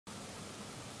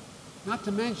Not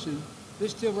to mention,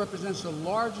 this deal represents the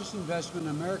largest investment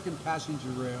in American passenger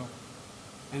rail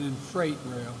and in freight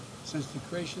rail since the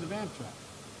creation of Amtrak.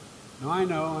 Now I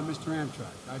know I'm Mr.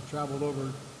 Amtrak. I've traveled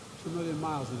over 2 million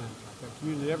miles in Amtrak. I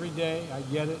commuted every day. I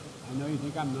get it. I know you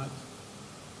think I'm nuts.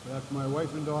 But after my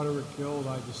wife and daughter were killed,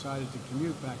 I decided to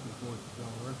commute back and forth to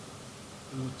Delaware.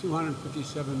 It was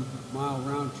a 257-mile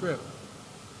round trip.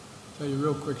 I'll tell you a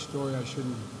real quick story. I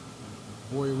shouldn't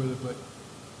bore you with it, but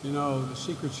you know, the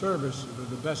Secret Service,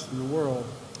 the best in the world,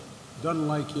 doesn't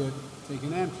like you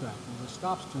taking Amtrak. It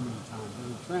stops too many times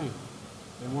on the train.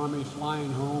 They want me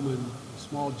flying home, and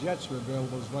small jets are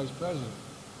available as vice president.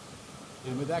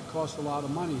 But that costs a lot of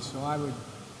money, so I would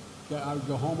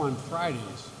go home on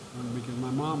Fridays because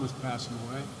my mom was passing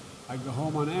away. I'd go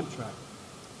home on Amtrak.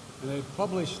 And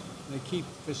they keep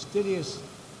fastidious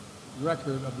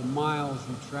record of the miles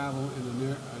you travel in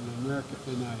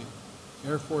an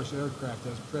Air Force aircraft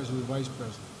as president and vice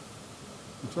president.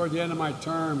 And toward the end of my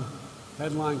term,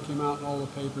 headline came out in all the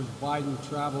papers, Biden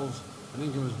travels, I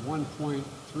think it was 1.3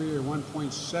 or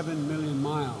 1.7 million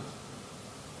miles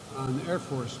on Air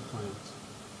Force planes.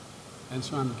 And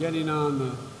so I'm getting on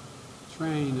the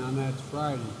train on that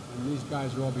Friday, and these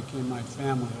guys all became my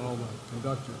family, all the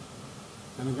conductors.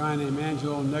 And a guy named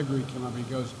Angelo Negri came up and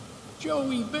he goes,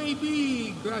 "Joey,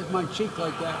 baby!" grabs my cheek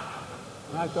like that.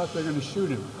 And I thought they were going to shoot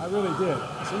him. I really did.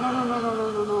 I said,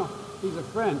 no. He's a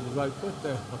friend. He's like, what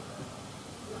the hell?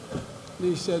 And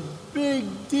he said, "Big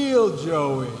deal,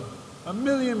 Joey. 1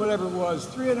 million, whatever it was,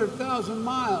 300,000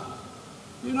 miles.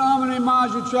 You know how many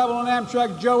miles you travel on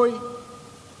Amtrak, Joey?"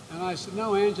 And I said,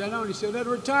 "No, Ange, I know." And he said, "At a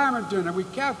retirement dinner, we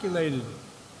calculated it.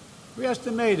 We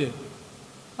estimated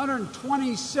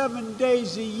 127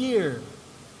 days a year,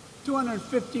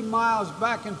 250 miles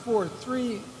back and forth,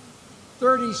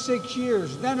 36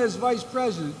 years. Then as vice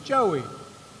president, Joey,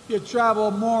 you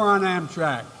travel more on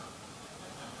Amtrak."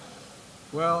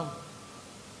 Well,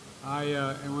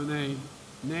 and when they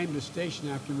named a station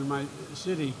after me in my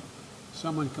city,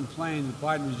 someone complained that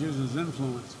Biden was using his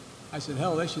influence. I said,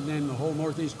 hell, they should name the whole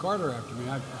Northeast Corridor after me,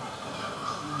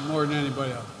 more than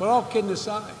anybody else. But all kidding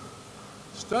aside,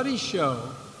 studies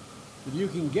show that you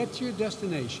can get to your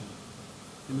destination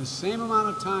in the same amount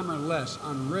of time or less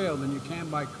on rail than you can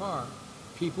by car.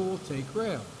 People will take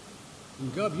rail.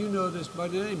 And Gov, you know this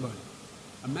better than anybody.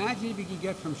 Imagine if you could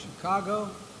get from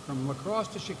La Crosse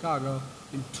to Chicago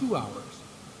in 2 hours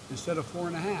instead of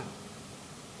 4.5.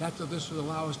 That's what this would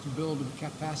allow us to build the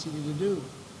capacity to do.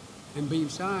 And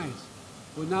besides,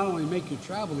 it would not only make your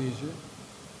travel easier,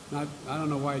 I don't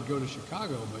know why I'd go to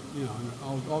Chicago, but you know,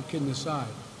 all kidding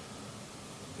aside,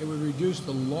 it would reduce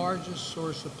the largest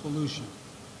source of pollution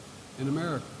in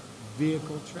America,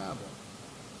 vehicle travel.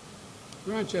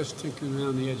 We're not just tinkering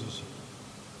around the edges here.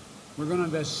 We're going to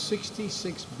invest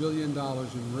 $66 billion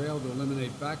in rail to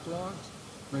eliminate backlogs,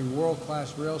 bring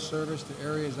world-class rail service to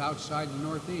areas outside the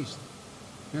Northeast.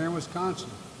 Here in Wisconsin,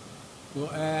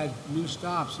 we'll add new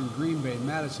stops in Green Bay,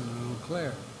 Madison, and Eau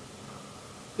Claire.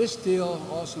 This deal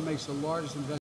also makes the largest investment